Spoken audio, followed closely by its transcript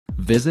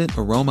Visit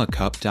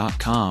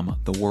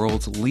Aromacup.com, the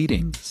world's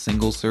leading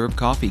single-serve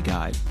coffee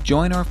guide.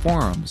 Join our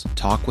forums,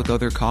 talk with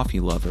other coffee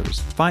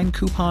lovers, find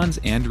coupons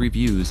and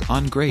reviews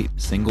on great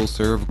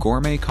single-serve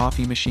gourmet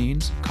coffee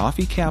machines,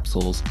 coffee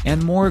capsules,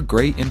 and more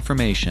great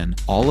information,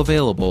 all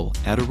available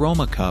at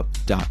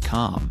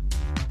Aromacup.com.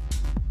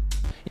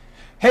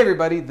 Hey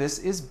everybody, this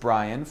is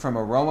Brian from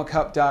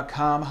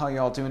Aromacup.com. How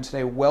y'all doing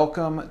today?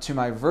 Welcome to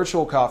my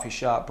virtual coffee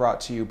shop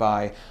brought to you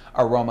by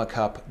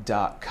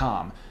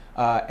Aromacup.com.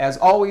 As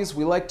always,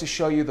 we like to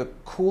show you the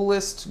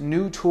coolest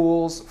new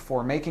tools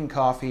for making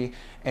coffee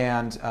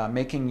and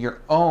making your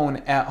own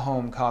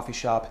at-home coffee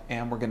shop,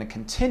 and we're going to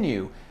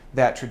continue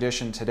that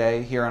tradition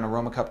today here on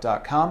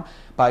Aromacup.com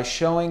by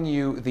showing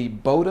you the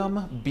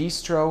Bodum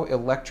Bistro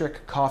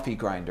electric coffee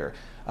grinder.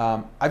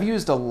 I've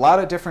used a lot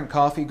of different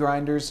coffee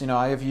grinders.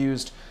 I have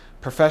used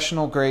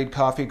professional grade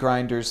coffee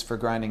grinders for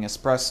grinding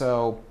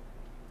espresso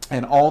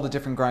and all the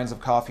different grinds of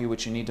coffee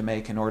which you need to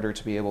make in order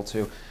to be able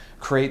to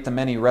create the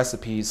many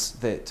recipes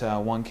that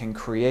one can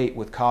create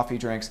with coffee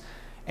drinks.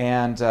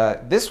 And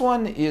this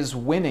one is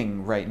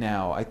winning right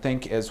now, I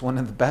think, as one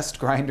of the best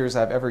grinders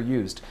I've ever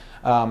used.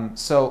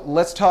 So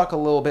let's talk a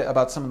little bit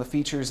about some of the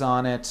features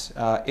on it.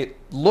 It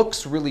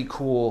looks really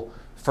cool.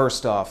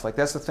 First off,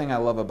 that's the thing I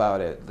love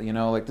about it.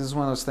 This is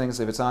one of those things,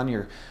 if it's on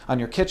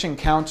your kitchen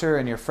counter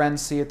and your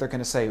friends see it, they're going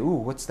to say, "Ooh,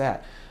 what's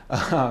that?"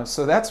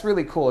 So that's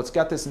really cool. It's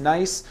got this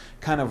nice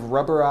kind of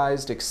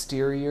rubberized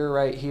exterior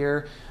right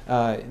here.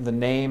 The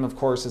name, of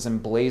course, is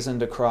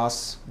emblazoned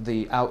across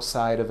the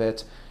outside of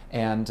it.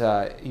 And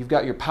you've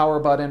got your power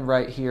button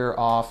right here,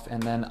 off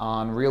and then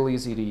on, real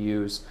easy to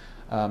use.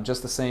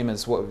 Just the same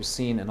as what we've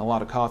seen in a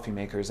lot of coffee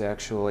makers,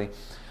 actually.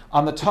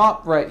 On the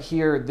top right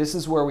here, this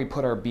is where we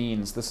put our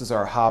beans. This is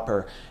our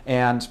hopper,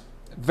 and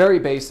very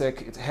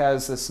basic. It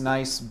has this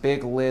nice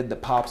big lid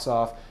that pops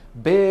off,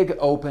 big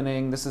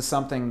opening. This is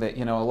something that,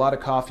 a lot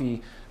of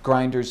coffee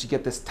grinders, you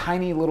get this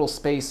tiny little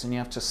space and you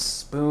have to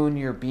spoon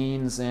your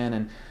beans in,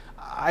 and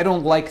I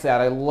don't like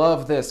that. I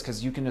love this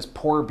because you can just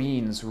pour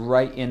beans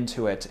right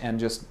into it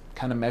and just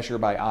kind of measure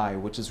by eye,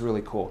 which is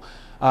really cool.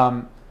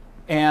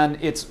 And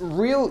it's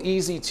real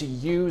easy to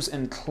use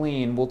and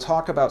clean. We'll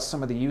talk about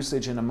some of the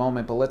usage in a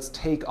moment, but let's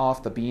take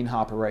off the bean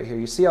hopper right here.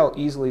 You see how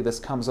easily this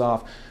comes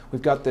off?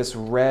 We've got this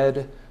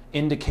red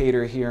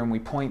indicator here, and we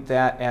point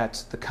that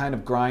at the kind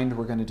of grind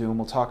we're going to do, and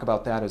we'll talk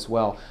about that as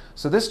well.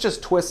 So this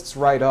just twists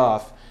right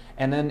off.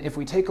 And then if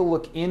we take a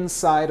look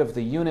inside of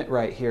the unit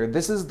right here,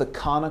 this is the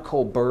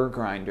conical burr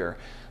grinder.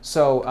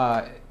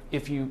 So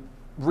if you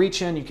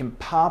reach in, you can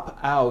pop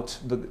out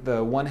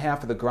the one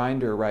half of the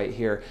grinder right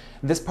here.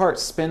 This part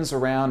spins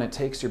around, it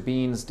takes your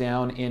beans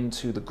down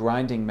into the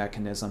grinding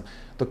mechanism.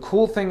 The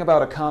cool thing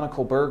about a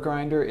conical burr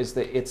grinder is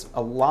that it's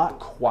a lot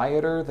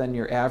quieter than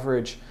your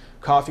average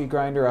coffee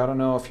grinder. I don't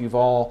know if you've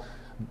all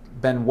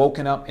been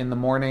woken up in the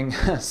morning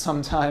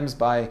sometimes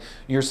by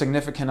your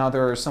significant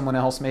other or someone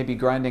else maybe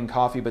grinding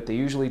coffee, but they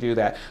usually do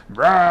that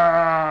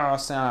rah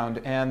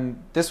sound,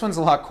 and this one's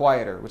a lot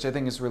quieter, which I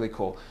think is really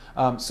cool.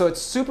 So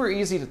it's super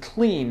easy to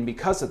clean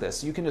because of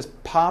this. You can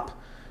just pop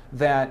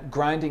that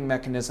grinding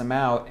mechanism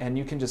out, and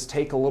you can just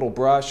take a little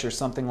brush or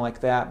something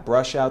like that,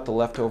 brush out the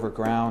leftover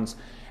grounds,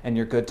 and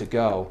you're good to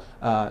go.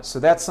 So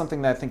that's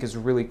something that I think is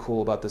really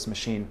cool about this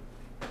machine.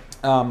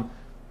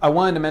 I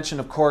wanted to mention,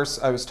 of course,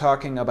 I was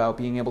talking about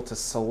being able to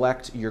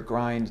select your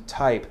grind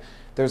type.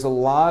 There's a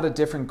lot of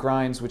different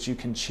grinds which you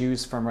can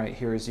choose from right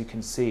here, as you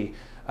can see.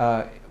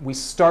 We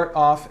start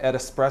off at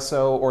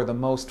espresso, or the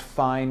most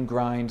fine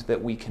grind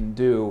that we can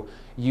do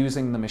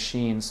using the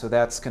machine, so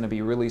that's going to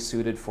be really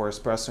suited for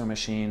espresso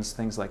machines,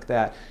 things like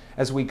that.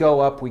 As we go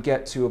up, we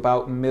get to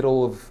about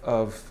middle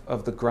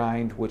of the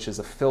grind, which is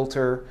a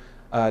filter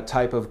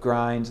type of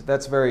grind.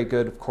 That's very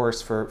good, of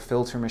course, for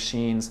filter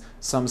machines,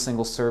 some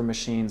single serve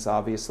machines,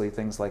 obviously,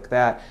 things like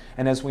that.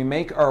 And as we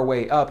make our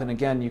way up, and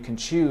again, you can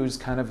choose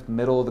kind of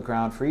middle of the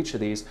ground for each of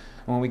these.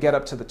 When we get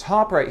up to the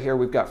top right here,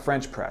 we've got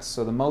French press,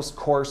 so the most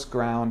coarse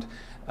ground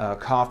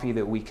coffee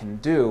that we can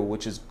do,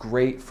 which is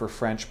great for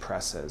French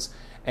presses.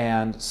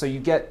 And so you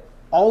get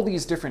all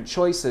these different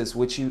choices,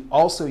 which you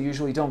also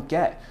usually don't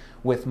get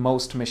with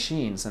most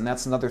machines, and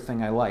that's another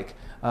thing I like.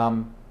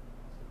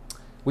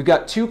 We've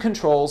got two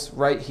controls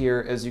right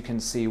here, as you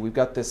can see. We've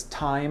got this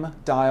time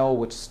dial,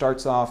 which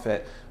starts off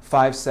at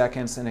 5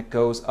 seconds and it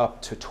goes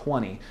up to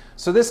 20.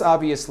 So this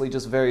obviously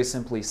just very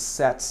simply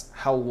sets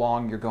how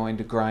long you're going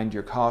to grind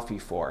your coffee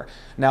for.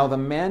 Now the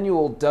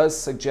manual does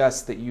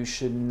suggest that you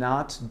should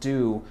not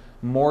do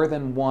more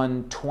than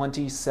one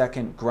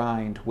 20-second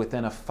grind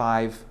within a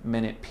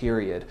 5-minute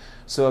period.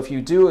 So if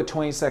you do a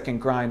 20-second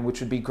grind,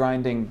 which would be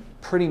grinding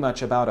pretty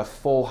much about a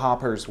full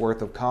hopper's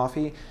worth of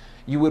coffee,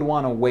 you would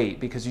want to wait,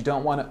 because you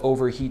don't want to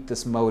overheat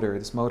this motor.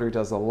 This motor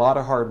does a lot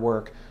of hard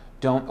work.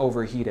 Don't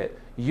overheat it.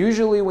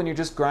 Usually when you're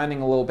just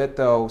grinding a little bit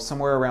though,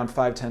 somewhere around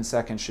 5-10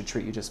 seconds should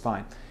treat you just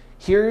fine.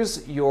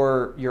 Here's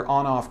your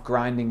on-off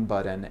grinding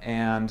button,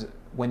 and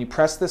when you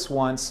press this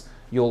once,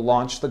 you'll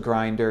launch the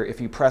grinder.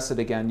 If you press it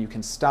again, you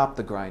can stop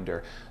the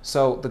grinder.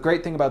 So the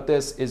great thing about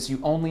this is you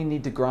only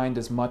need to grind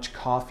as much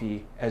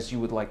coffee as you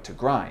would like to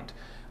grind.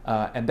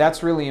 And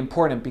that's really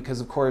important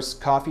because, of course,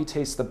 coffee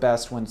tastes the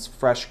best when it's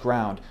fresh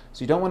ground.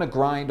 So you don't want to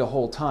grind a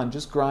whole ton,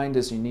 just grind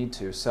as you need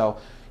to. So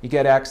you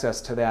get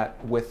access to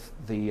that with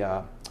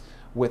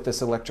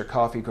this electric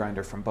coffee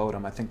grinder from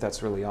Bodum. I think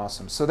that's really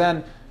awesome. So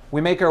then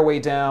we make our way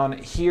down.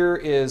 Here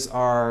is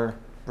our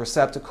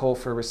receptacle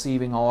for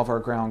receiving all of our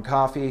ground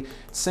coffee.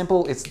 It's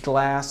simple, it's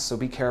glass, so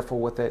be careful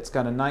with it. It's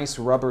got a nice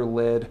rubber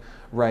lid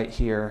right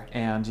here,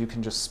 and you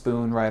can just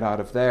spoon right out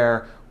of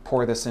there,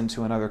 pour this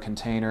into another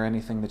container,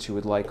 anything that you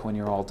would like when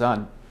you're all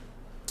done.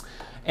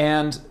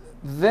 And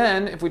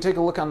then if we take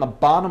a look on the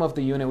bottom of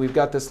the unit, we've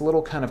got this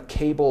little kind of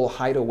cable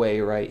hideaway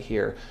right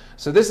here.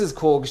 So this is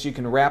cool because you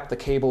can wrap the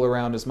cable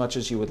around as much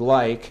as you would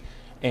like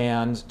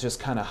and just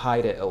kind of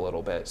hide it a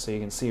little bit. So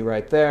you can see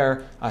right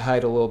there, I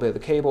hide a little bit of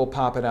the cable,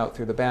 pop it out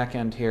through the back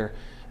end here,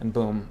 and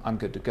boom, I'm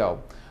good to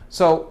go.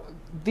 So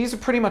these are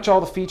pretty much all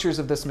the features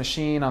of this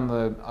machine. On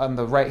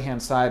the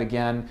right-hand side,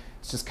 again,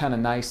 it's just kind of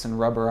nice and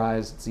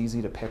rubberized. It's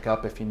easy to pick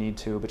up if you need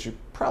to, but you're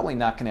probably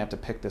not going to have to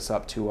pick this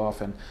up too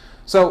often.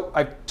 So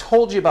I've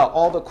told you about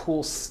all the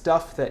cool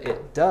stuff that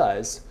it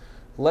does.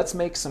 Let's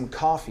make some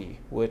coffee,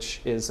 which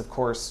is, of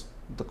course,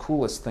 the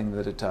coolest thing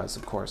that it does,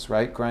 of course,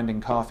 right?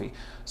 Grinding coffee.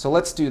 So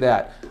let's do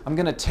that. I'm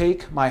going to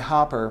take my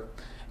hopper,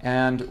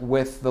 and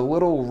with the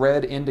little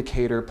red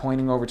indicator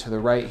pointing over to the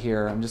right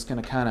here, I'm just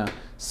going to kind of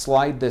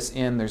slide this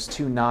in. There's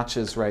two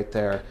notches right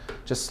there.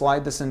 Just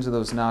slide this into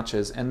those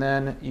notches, and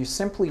then you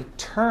simply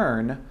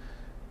turn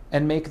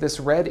and make this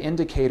red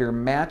indicator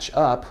match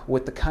up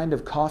with the kind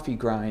of coffee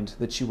grind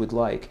that you would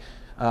like.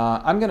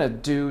 I'm going to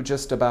do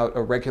just about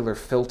a regular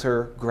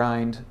filter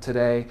grind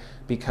today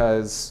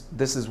because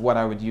this is what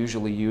I would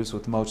usually use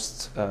with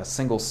most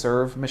single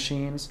serve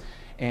machines,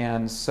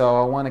 and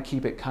so I want to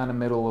keep it kind of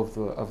middle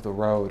of the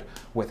road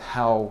with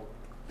how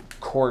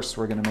coarse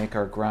we're going to make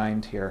our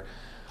grind here.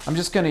 I'm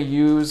just going to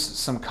use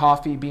some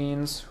coffee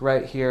beans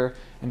right here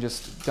and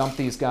just dump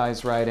these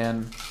guys right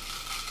in.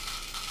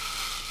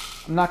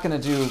 I'm not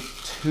going to do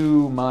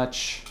too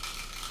much.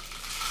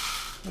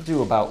 I'll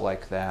do about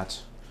like that.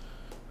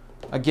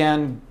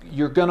 Again,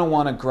 you're going to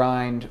want to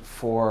grind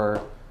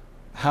for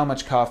how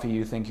much coffee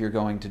you think you're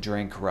going to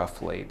drink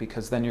roughly,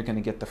 because then you're going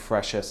to get the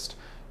freshest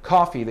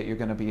coffee that you're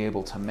going to be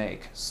able to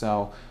make.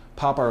 So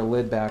pop our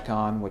lid back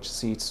on, which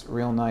seats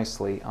real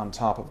nicely on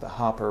top of the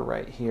hopper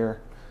right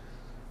here.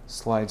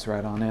 Slides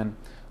right on in.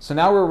 So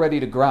now we're ready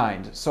to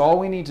grind. So all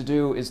we need to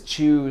do is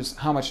choose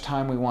how much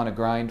time we want to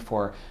grind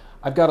for.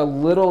 I've got a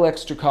little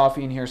extra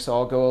coffee in here, so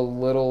I'll go a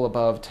little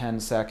above 10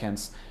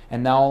 seconds.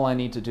 And now all I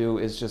need to do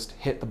is just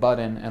hit the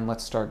button and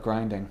let's start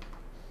grinding.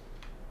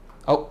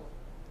 Oh,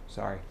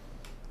 sorry.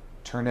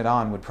 Turn it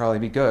on would probably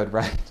be good,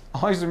 right?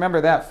 Always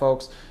remember that,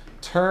 folks.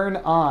 Turn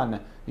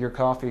on your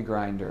coffee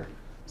grinder.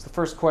 It's the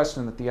first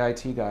question that the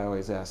IT guy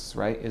always asks,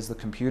 right? Is the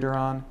computer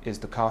on? Is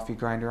the coffee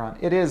grinder on?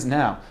 It is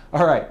now.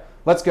 All right,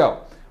 let's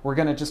go. We're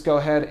going to just go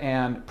ahead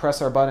and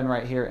press our button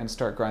right here and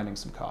start grinding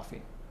some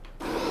coffee.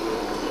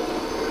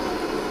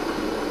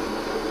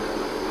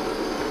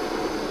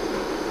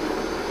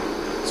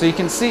 So you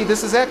can see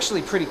this is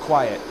actually pretty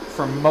quiet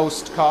for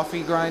most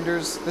coffee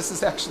grinders. This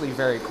is actually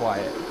very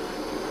quiet.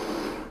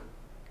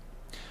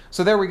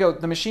 So there we go.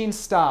 The machine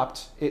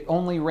stopped. It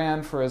only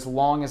ran for as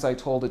long as I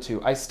told it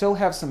to. I still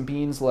have some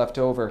beans left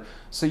over,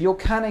 so you'll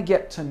kind of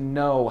get to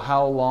know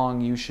how long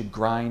you should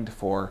grind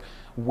for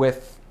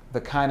with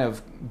the kind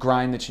of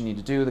grind that you need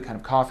to do, the kind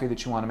of coffee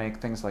that you want to make,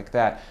 things like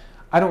that.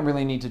 I don't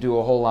really need to do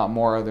a whole lot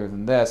more other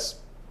than this,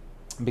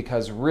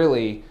 because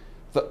really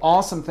the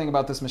awesome thing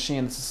about this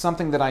machine, this is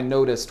something that I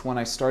noticed when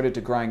I started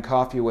to grind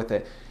coffee with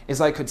it, is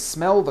I could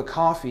smell the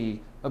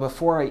coffee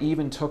before I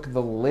even took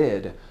the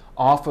lid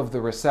off of the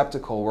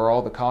receptacle where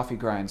all the coffee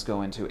grinds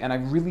go into. And I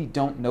really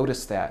don't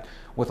notice that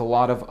with a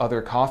lot of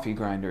other coffee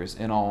grinders,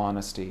 in all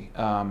honesty.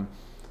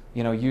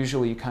 You know,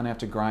 usually you kind of have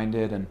to grind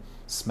it and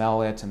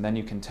smell it, and then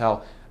you can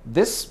tell.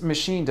 This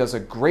machine does a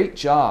great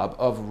job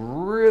of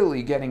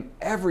really getting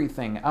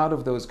everything out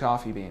of those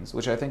coffee beans,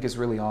 which I think is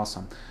really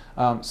awesome.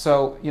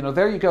 So, you know,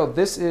 there you go.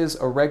 This is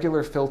a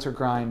regular filter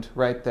grind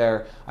right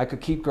there. I could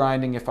keep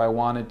grinding if I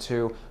wanted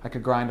to. I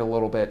could grind a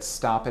little bit,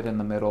 stop it in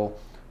the middle.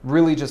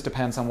 Really just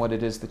depends on what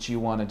it is that you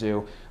want to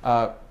do.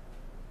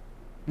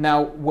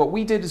 Now, what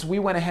we did is we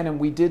went ahead and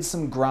we did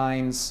some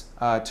grinds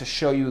to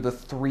show you the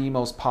three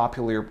most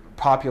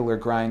popular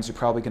grinds you're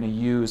probably going to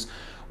use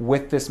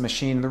with this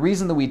machine. The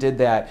reason that we did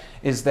that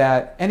is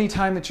that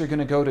anytime that you're going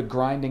to go to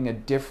grinding a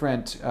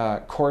different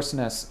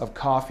coarseness of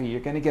coffee, you're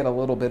going to get a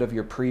little bit of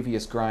your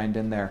previous grind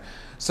in there.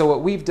 So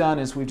what we've done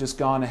is we've just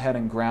gone ahead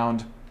and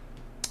ground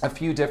a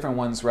few different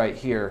ones right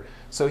here.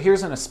 So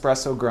here's an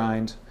espresso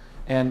grind,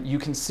 and you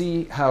can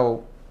see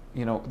how,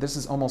 you know, this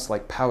is almost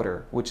like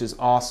powder, which is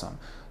awesome.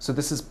 So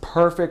this is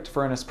perfect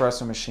for an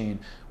espresso machine.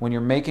 When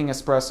you're making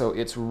espresso,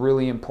 it's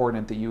really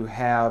important that you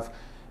have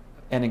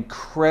an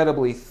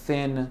incredibly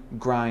thin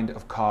grind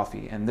of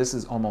coffee, and this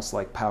is almost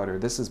like powder.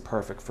 This is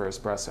perfect for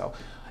espresso.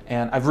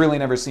 And I've really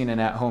never seen an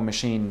at-home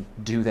machine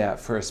do that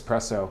for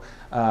espresso.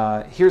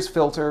 Here's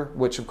filter,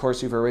 which of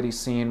course you've already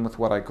seen with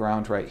what I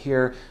ground right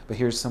here, but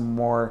here's some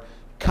more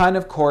kind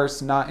of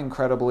coarse, not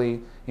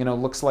incredibly,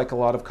 looks like a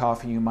lot of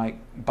coffee you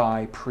might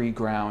buy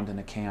pre-ground in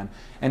a can.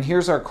 And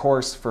here's our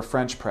course for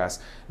French press.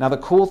 Now the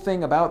cool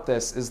thing about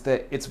this is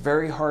that it's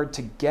very hard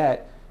to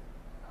get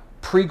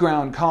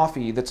pre-ground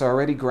coffee that's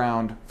already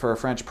ground for a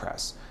French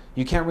press.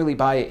 You can't really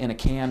buy it in a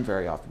can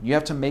very often. You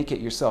have to make it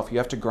yourself. You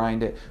have to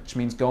grind it, which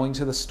means going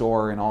to the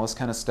store and all this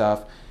kind of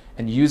stuff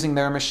and using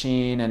their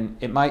machine, and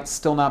it might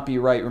still not be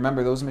right.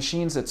 Remember, those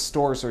machines at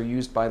stores are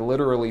used by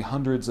literally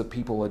hundreds of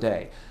people a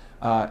day.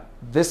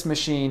 This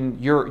machine,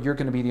 you're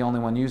going to be the only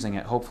one using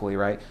it, hopefully,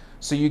 right?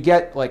 So you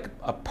get like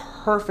a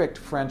perfect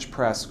French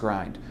press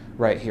grind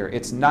right here.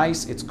 It's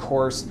nice, it's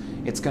coarse,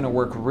 it's going to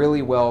work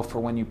really well for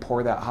when you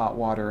pour that hot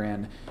water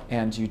in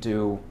and you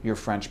do your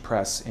French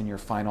press in your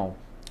final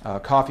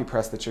coffee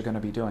press that you're going to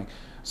be doing.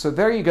 So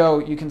there you go.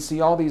 You can see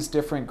all these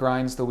different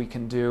grinds that we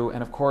can do,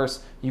 and of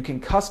course you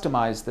can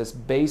customize this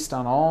based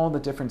on all the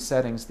different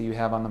settings that you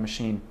have on the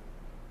machine.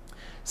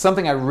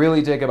 Something I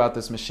really dig about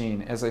this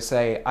machine, as I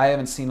say, I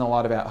haven't seen a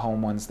lot of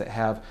at-home ones that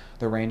have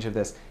the range of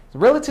this. It's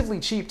relatively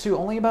cheap too,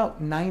 only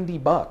about 90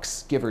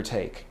 bucks, give or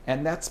take,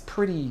 and that's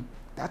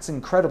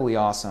incredibly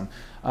awesome.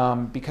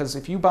 Because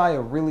if you buy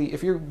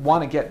if you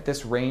want to get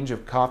this range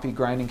of coffee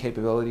grinding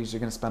capabilities, you're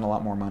going to spend a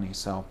lot more money.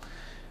 So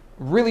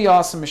really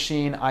awesome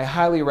machine. I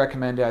highly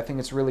recommend it. I think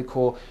it's really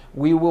cool.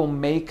 We will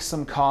make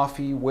some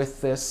coffee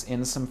with this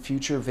in some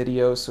future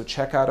videos, so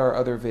check out our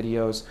other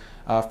videos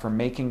for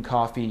making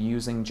coffee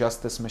using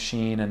just this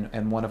machine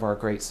and one of our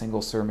great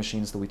single serve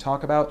machines that we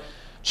talk about.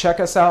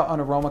 Check us out on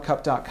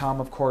Aromacup.com,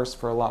 of course,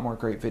 for a lot more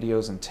great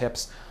videos and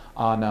tips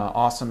on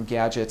awesome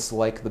gadgets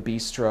like the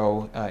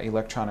Bistro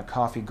electronic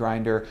coffee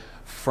grinder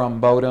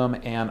from Bodum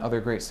and other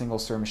great single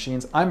serve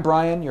machines. I'm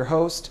Brian, your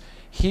host,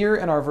 here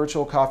in our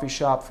virtual coffee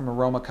shop from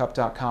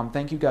Aromacup.com.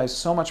 Thank you guys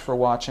so much for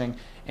watching,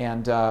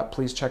 and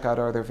please check out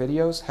our other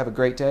videos. Have a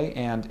great day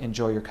and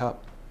enjoy your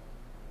cup.